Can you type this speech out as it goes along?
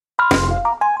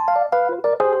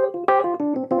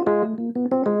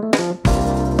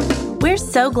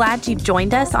so glad you've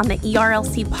joined us on the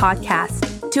ERLC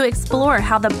podcast to explore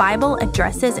how the Bible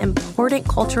addresses important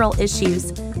cultural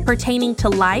issues pertaining to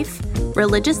life,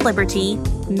 religious liberty,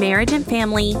 marriage and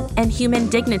family, and human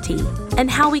dignity, and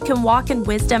how we can walk in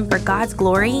wisdom for God's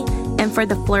glory and for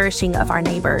the flourishing of our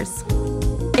neighbors.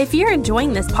 If you're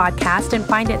enjoying this podcast and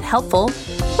find it helpful,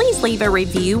 please leave a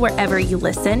review wherever you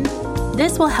listen.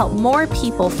 This will help more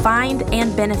people find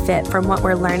and benefit from what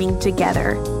we're learning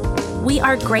together. We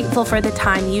are grateful for the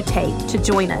time you take to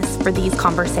join us for these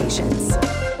conversations.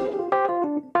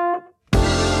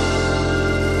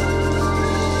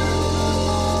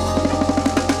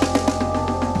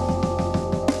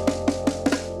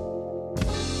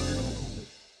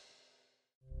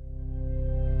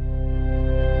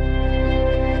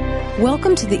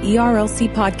 Welcome to the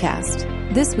ERLC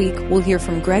podcast. This week, we'll hear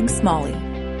from Greg Smalley.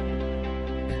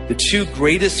 The two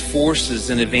greatest forces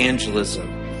in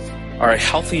evangelism are a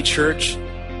healthy church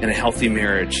and a healthy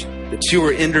marriage. The two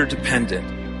are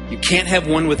interdependent. You can't have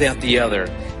one without the other.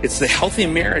 It's the healthy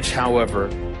marriage, however,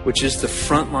 which is the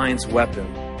front line's weapon.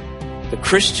 The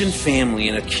Christian family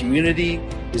in a community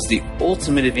is the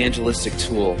ultimate evangelistic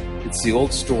tool. It's the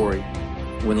old story.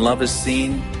 When love is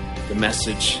seen, the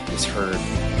message is heard.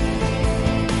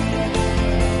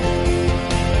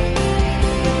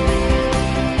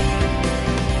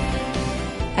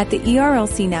 At the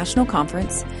ERLC National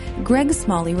Conference, Greg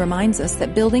Smalley reminds us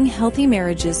that building healthy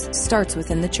marriages starts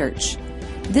within the church.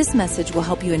 This message will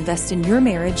help you invest in your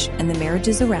marriage and the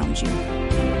marriages around you.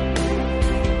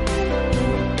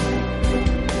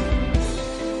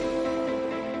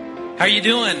 How are you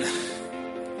doing?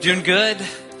 Doing good?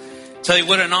 Tell you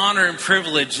what an honor and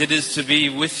privilege it is to be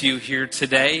with you here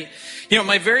today. You know,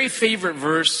 my very favorite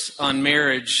verse on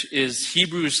marriage is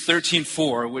Hebrews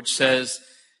 13:4, which says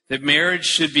that marriage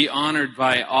should be honored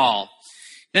by all.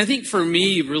 And I think for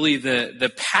me, really the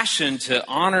passion to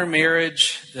honor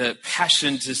marriage, the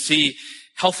passion to see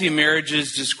healthy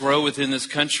marriages just grow within this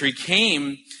country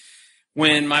came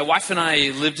when my wife and I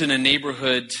lived in a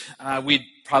neighborhood. We'd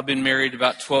probably been married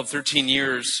about 12, 13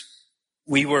 years.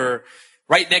 We were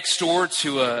right next door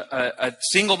to a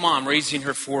single mom raising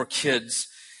her 4 kids.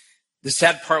 The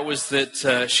sad part was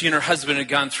that she and her husband had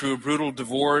gone through a brutal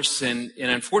divorce, and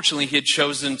unfortunately he had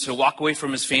chosen to walk away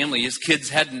from his family. His kids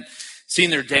hadn't seen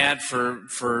their dad for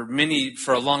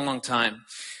a long, long time.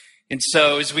 And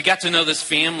so as we got to know this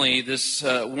family, this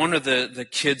one of the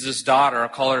kids, this daughter, I'll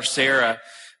call her Sarah,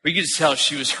 we could tell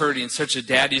she was hurting. Such a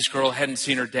daddy's girl, hadn't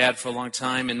seen her dad for a long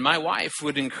time. And my wife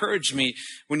would encourage me,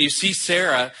 when you see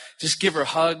Sarah, just give her a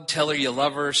hug, tell her you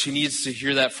love her. She needs to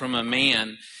hear that from a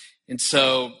man. And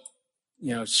so,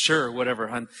 you know, sure, whatever,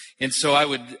 hon. And so I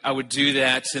would do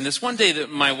that. And this one day that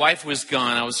my wife was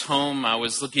gone, I was home. I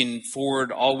was looking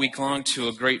forward all week long to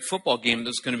a great football game that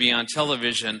was going to be on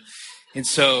television. And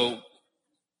so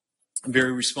I'm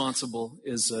very responsible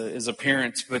as a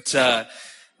parent. But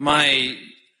my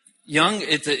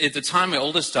at the time, my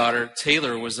oldest daughter,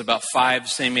 Taylor, was about 5,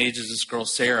 same age as this girl,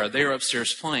 Sarah. They were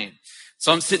upstairs playing.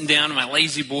 So I'm sitting down in my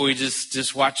lazy boy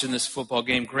just watching this football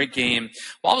game, great game.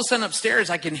 Well, all of a sudden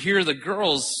upstairs, I can hear the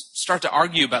girls start to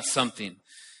argue about something.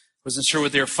 Wasn't sure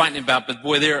what they were fighting about, but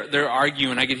boy, they're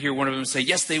arguing. I could hear one of them say,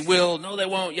 yes, they will. No, they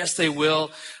won't. Yes, they will.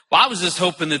 Well, I was just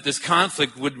hoping that this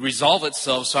conflict would resolve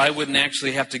itself so I wouldn't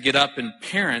actually have to get up and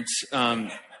parent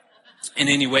in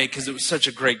any way, because it was such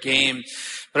a great game.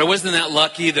 But I wasn't that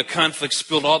lucky. The conflict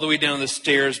spilled all the way down the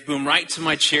stairs, boom, right to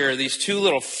my chair. These 2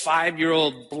 little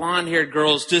 5-year-old blonde-haired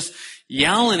girls just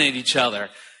yelling at each other.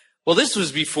 Well, this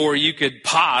was before you could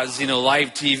pause,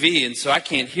 live TV. And so I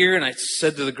can't hear. And I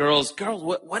said to the girls,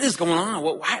 what is going on?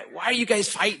 Why are you guys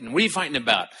fighting? What are you fighting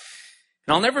about?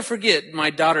 And I'll never forget,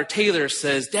 my daughter Taylor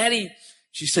says, Daddy,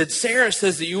 she said, Sarah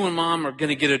says that you and Mom are going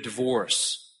to get a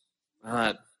divorce. I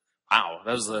thought, wow,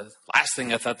 that was the last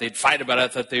thing I thought they'd fight about. I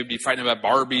thought they'd be fighting about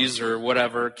Barbies or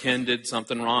whatever. Ken did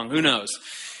something wrong. Who knows?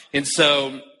 And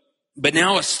so, but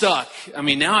now it's stuck.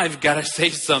 Now I've got to say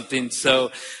something.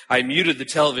 So I muted the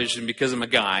television because I'm a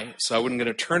guy, so I wasn't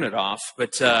going to turn it off.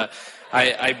 But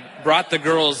I brought the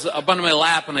girls up onto my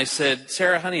lap and I said,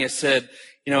 Sarah, honey, I said,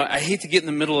 I hate to get in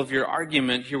the middle of your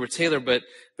argument here with Taylor, but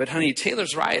honey,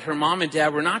 Taylor's right. Her mom and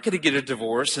dad were not going to get a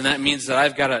divorce, and that means that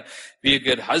I've got to be a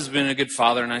good husband, a good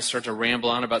father, and I start to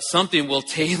ramble on about something. Well,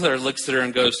 Taylor looks at her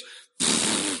and goes,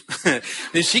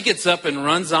 then she gets up and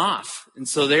runs off. And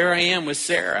so there I am with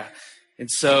Sarah.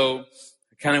 And so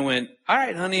I kind of went, all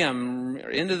right, honey, I'm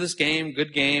into this game,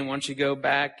 good game. Why don't you go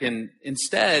back? And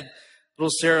instead, little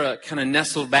Sarah kind of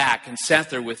nestled back and sat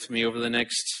there with me over the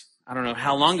next, I don't know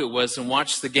how long it was, and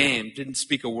watched the game, didn't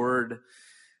speak a word.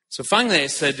 So finally I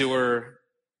said to her,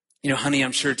 honey,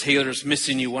 I'm sure Taylor's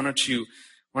missing you. Why don't you,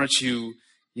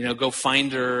 go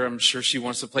find her? I'm sure she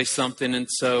wants to play something. And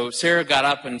so Sarah got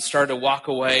up and started to walk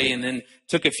away, and then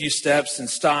took a few steps and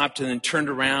stopped, and then turned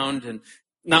around and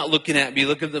not looking at me,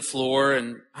 looking at the floor.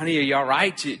 And, honey, are you all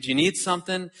right? Do you need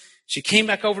something? She came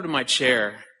back over to my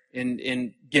chair and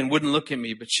again, wouldn't look at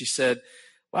me, but she said,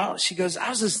 well, she goes, I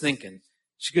was just thinking.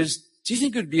 She goes, do you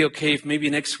think it would be okay if maybe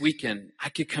next weekend I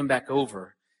could come back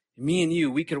over, and me and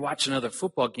you, we could watch another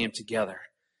football game together,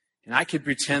 and I could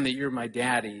pretend that you're my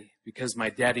daddy because my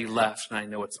daddy left and I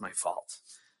know it's my fault.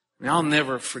 I mean, I'll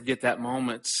never forget that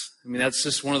moment. I mean, that's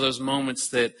just one of those moments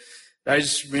that I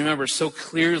just remember so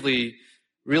clearly,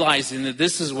 realizing that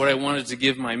this is what I wanted to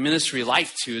give my ministry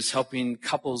life to, is helping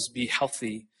couples be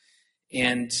healthy.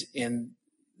 And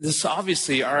this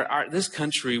obviously, this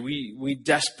country, we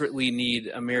desperately need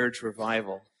a marriage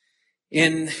revival.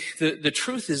 And the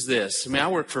truth is this. I mean, I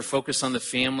work for Focus on the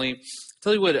Family. I'll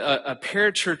tell you what, a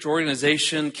parachurch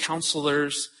organization,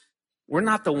 counselors, we're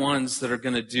not the ones that are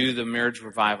going to do the marriage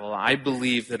revival. I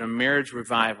believe that a marriage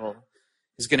revival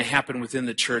is going to happen within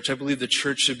the church. I believe the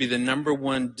church should be the number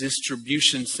one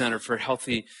distribution center for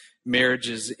healthy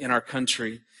marriages in our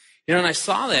country. And I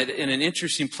saw that in an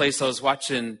interesting place. I was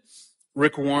watching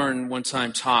Rick Warren one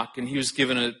time talk, and he was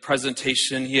given a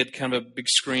presentation. He had kind of a big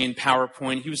screen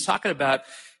PowerPoint. He was talking about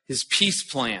his peace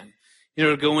plan,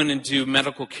 to go in and do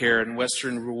medical care in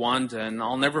Western Rwanda. And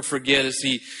I'll never forget as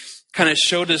he kind of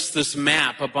showed us this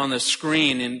map up on the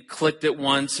screen and clicked it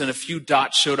once, and a few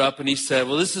dots showed up, and he said,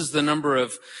 well, this is the number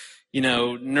of,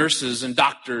 nurses and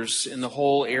doctors in the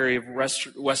whole area of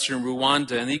Western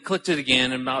Rwanda. And he clicked it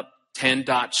again, and about 10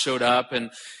 dots showed up,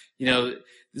 and,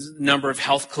 number of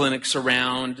health clinics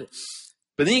around.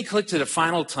 But then he clicked it a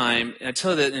final time, and I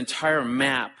tell you that entire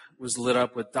map was lit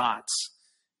up with dots.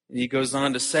 And he goes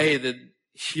on to say that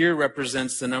here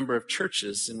represents the number of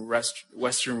churches in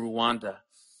Western Rwanda.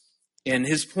 And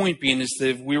his point being is that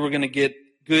if we were going to get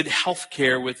good health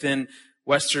care within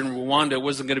Western Rwanda, it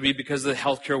wasn't going to be because of the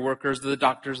healthcare workers, or the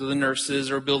doctors, or the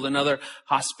nurses, or build another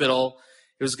hospital.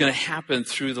 It was going to happen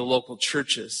through the local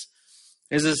churches.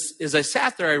 As I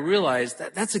sat there, I realized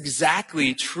that that's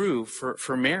exactly true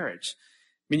for marriage.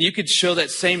 I mean, you could show that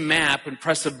same map and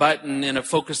press a button, and a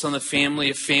Focus on the Family,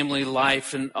 a Family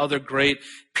Life, and other great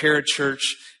parachurch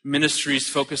ministries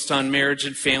focused on marriage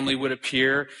and family would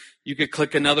appear. You could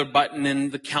click another button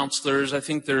and the counselors. I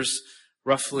think there's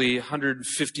roughly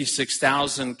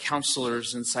 156,000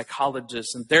 counselors and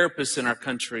psychologists and therapists in our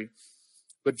country.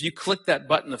 But if you click that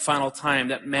button the final time,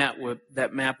 that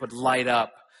map would light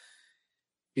up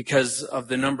because of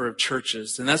the number of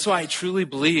churches. And that's why I truly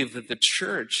believe that the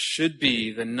church should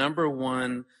be the number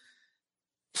one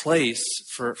place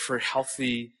for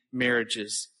healthy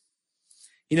marriages.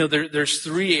 There's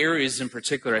three areas in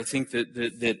particular, I think,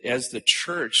 that as the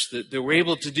church, that we're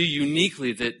able to do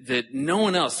uniquely that no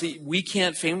one else, we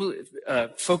can't,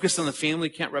 Focus on the Family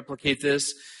can't replicate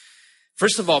this.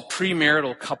 First of all,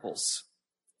 premarital couples.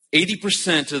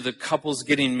 80% of the couples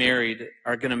getting married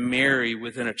are going to marry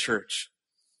within a church.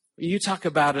 You talk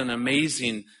about an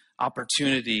amazing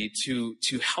opportunity to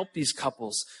help these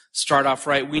couples start off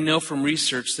right. We know from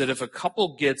research that if a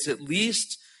couple gets at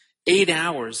least 8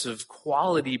 hours of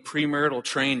quality premarital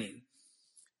training,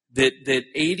 that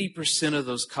 80% of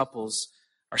those couples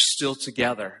are still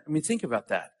together. I mean, think about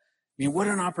that. I mean, what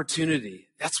an opportunity.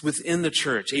 That's within the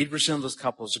church. 80% of those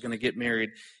couples are going to get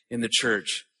married in the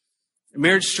church.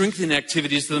 Marriage strengthening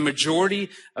activities, the majority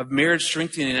of marriage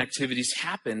strengthening activities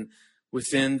happen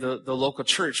within the local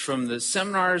church, from the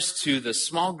seminars to the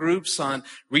small groups on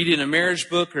reading a marriage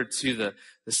book, or to the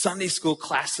Sunday school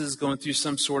classes going through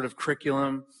some sort of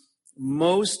curriculum.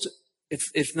 Most,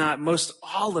 if not most,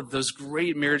 all of those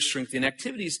great marriage strengthening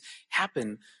activities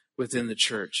happen within the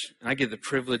church. And I get the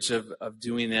privilege of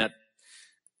doing that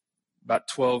about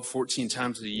 12, 14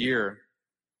 times a year.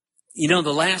 The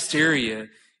last area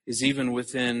is even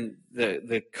within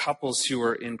the couples who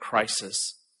are in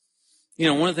crisis.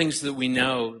 One of the things that we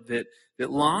know that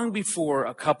long before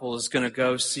a couple is going to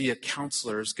go see a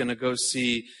counselor, is going to go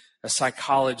see a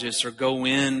psychologist, or go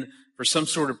in for some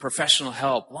sort of professional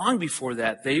help, long before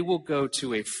that, they will go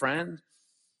to a friend,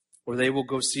 or they will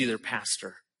go see their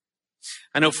pastor.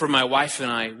 I know for my wife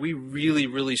and I, we really,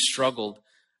 really struggled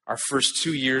our first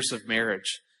 2 years of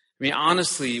marriage. I mean,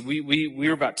 honestly, we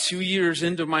were about 2 years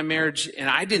into my marriage,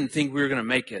 and I didn't think we were going to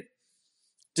make it.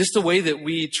 Just the way that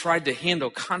we tried to handle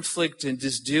conflict and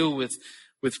just deal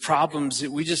with problems,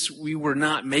 we were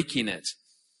not making it.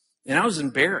 And I was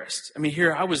embarrassed. I mean,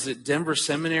 here I was at Denver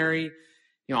Seminary,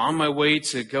 on my way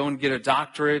to go and get a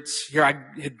doctorate. Here I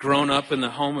had grown up in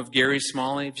the home of Gary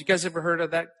Smalley. Have you guys ever heard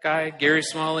of that guy, Gary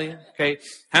Smalley? Okay.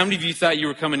 How many of you thought you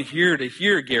were coming here to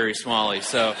hear Gary Smalley?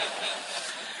 So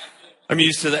I'm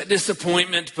used to that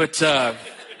disappointment, but I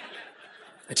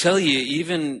tell you,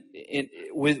 even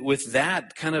with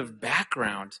that kind of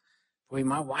background, boy,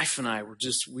 my wife and I were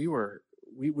we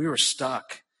were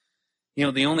stuck.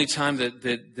 The only time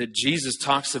that Jesus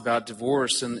talks about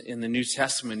divorce in the New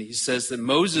Testament, he says that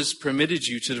Moses permitted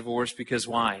you to divorce because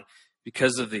why?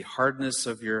 Because of the hardness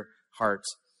of your heart.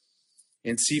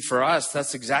 And see, for us,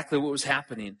 that's exactly what was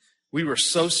happening. We were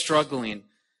so struggling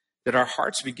that our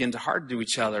hearts began to harden to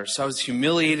each other. So I was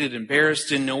humiliated, embarrassed,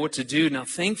 didn't know what to do. Now,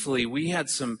 thankfully,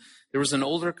 there was an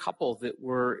older couple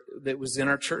that was in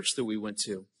our church that we went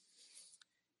to.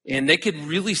 And they could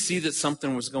really see that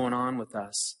something was going on with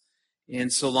us.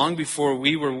 And so long before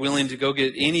we were willing to go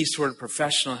get any sort of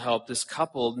professional help, this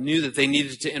couple knew that they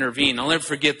needed to intervene. I'll never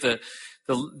forget the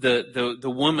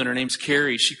woman. Her name's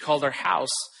Carrie. She called our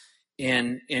house,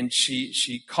 and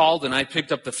she called, and I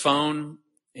picked up the phone,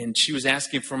 and she was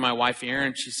asking for my wife,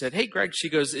 Erin. She said, "Hey, Greg." She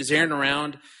goes, "Is Erin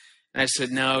around?" And I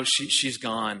said, "No, she's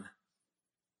gone."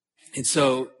 And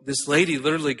so this lady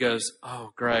literally goes,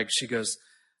 "Oh, Greg." She goes,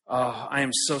 "Oh, I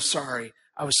am so sorry.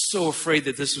 I was so afraid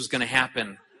that this was going to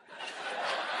happen."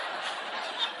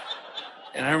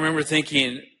 And I remember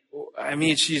thinking,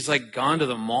 she's like gone to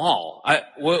the mall.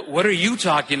 What are you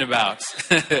talking about?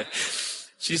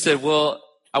 She said, "Well,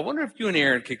 I wonder if you and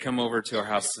Erin could come over to our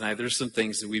house tonight. There's some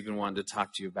things that we've been wanting to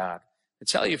talk to you about." I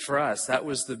tell you, for us, that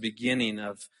was the beginning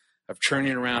of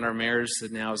turning around our marriage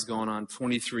that now is going on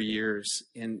 23 years.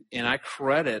 And I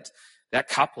credit that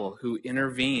couple who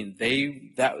intervened.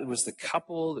 That was the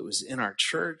couple that was in our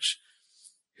church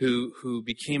who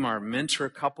became our mentor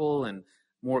couple and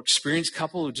more experienced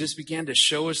couple who just began to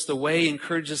show us the way,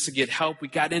 encourage us to get help. We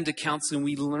got into counseling.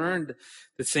 We learned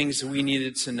the things that we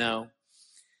needed to know.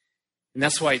 And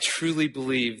that's why I truly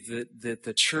believe that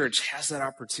the church has that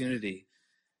opportunity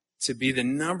to be the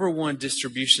number one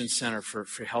distribution center for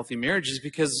healthy marriages,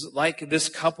 because like this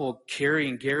couple, Carrie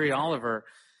and Gary Oliver,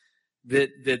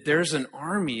 that there's an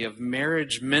army of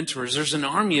marriage mentors. There's an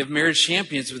army of marriage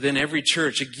champions within every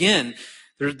church. Again,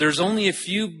 there's only a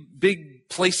few big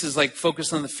places like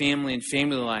Focus on the Family and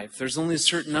Family Life. There's only a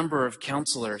certain number of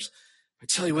counselors. I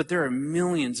tell you what, there are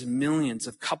millions and millions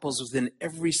of couples within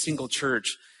every single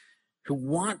church who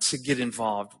want to get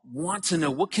involved, want to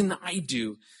know, what can I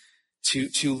do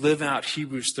to live out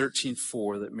Hebrews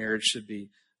 13:4, that marriage should be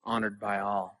honored by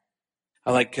all.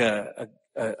 I like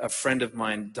a friend of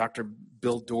mine, Dr.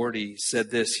 Bill Doherty,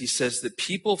 said this. He says that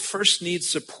people first need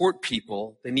support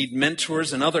people. They need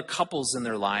mentors and other couples in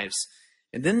their lives.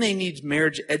 And then they need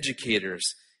marriage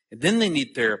educators. And then they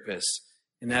need therapists,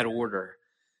 in that order.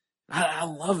 I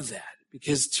love that,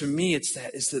 because to me it's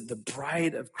that the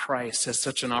bride of Christ has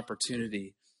such an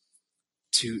opportunity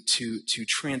to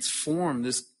transform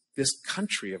this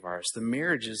country of ours, the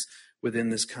marriages within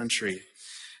this country.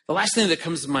 The last thing that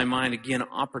comes to my mind, again,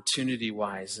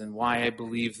 opportunity-wise, and why I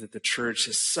believe that the church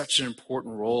has such an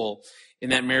important role in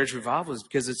that marriage revival, is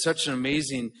because it's such an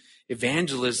amazing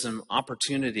evangelism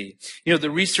opportunity.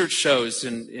 The research shows,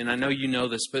 and I know you know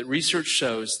this, but research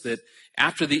shows that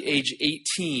after the age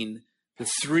 18, the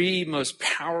three most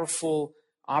powerful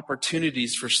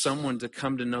opportunities for someone to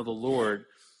come to know the Lord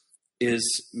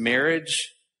is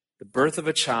marriage, the birth of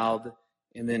a child,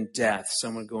 and then death,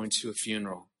 someone going to a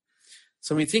funeral.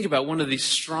 So when you think about one of the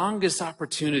strongest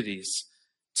opportunities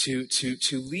to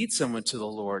lead someone to the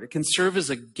Lord, it can serve as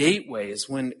a gateway, is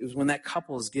when that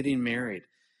couple is getting married.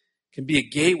 It can be a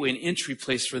gateway, an entry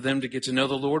place for them to get to know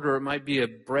the Lord, or it might be a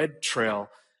bread trail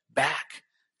back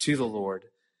to the Lord.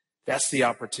 That's the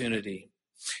opportunity.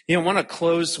 I want to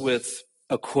close with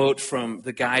a quote from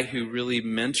the guy who really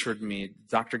mentored me,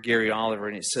 Dr. Gary Oliver,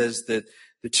 and it says that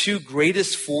the two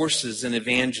greatest forces in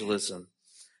evangelism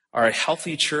are a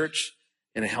healthy church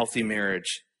and a healthy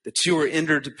marriage. The two are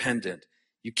interdependent.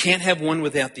 You can't have one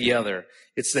without the other.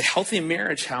 It's the healthy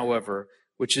marriage, however,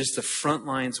 which is the front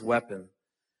line's weapon.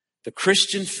 The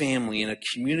Christian family in a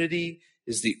community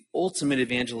is the ultimate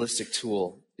evangelistic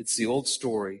tool. It's the old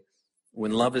story.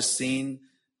 When love is seen,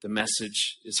 the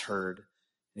message is heard.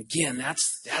 And again,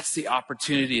 that's the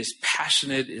opportunity. As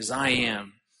passionate as I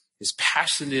am, as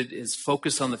passionate as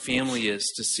Focus on the Family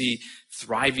is to see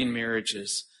thriving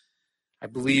marriages, I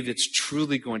believe it's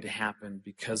truly going to happen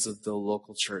because of the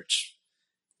local church.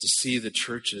 To see the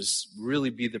churches really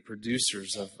be the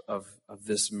producers of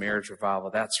this marriage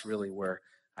revival, that's really where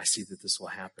I see that this will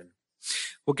happen.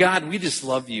 Well, God, we just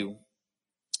love you.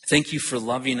 Thank you for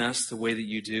loving us the way that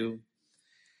you do.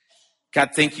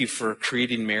 God, thank you for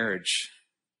creating marriage.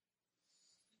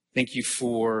 Thank you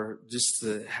for just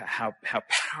how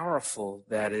powerful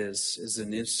that is as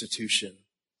an institution.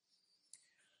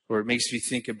 Lord, it makes me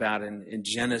think about in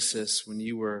Genesis when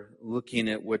you were looking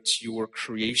at what your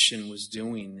creation was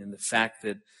doing and the fact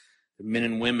that the men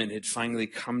and women had finally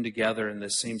come together in the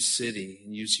same city.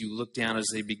 And as you look down as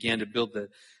they began to build the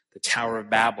Tower of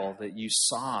Babel, that you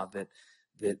saw that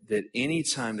any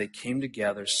time they came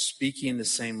together speaking the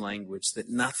same language, that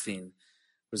nothing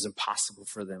was impossible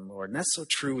for them, Lord. And that's so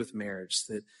true with marriage,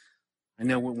 that I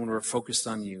know when we're focused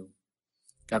on you,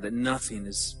 God, that nothing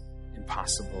is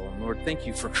impossible. And Lord, thank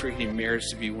you for creating marriage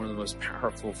to be one of the most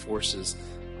powerful forces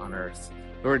on earth.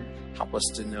 Lord, help us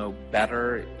to know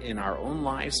better in our own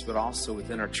lives, but also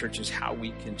within our churches, how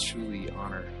we can truly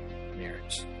honor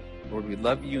marriage. Lord, we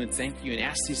love you and thank you and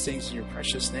ask these things in your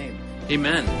precious name.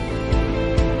 Amen.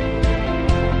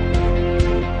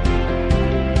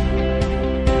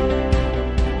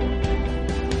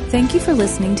 Thank you for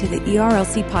listening to the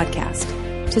ERLC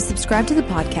podcast. To subscribe to the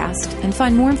podcast and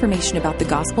find more information about the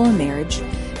gospel and marriage,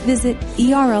 visit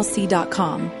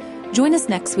ERLC.com. Join us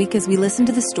next week as we listen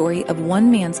to the story of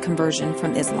one man's conversion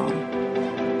from Islam.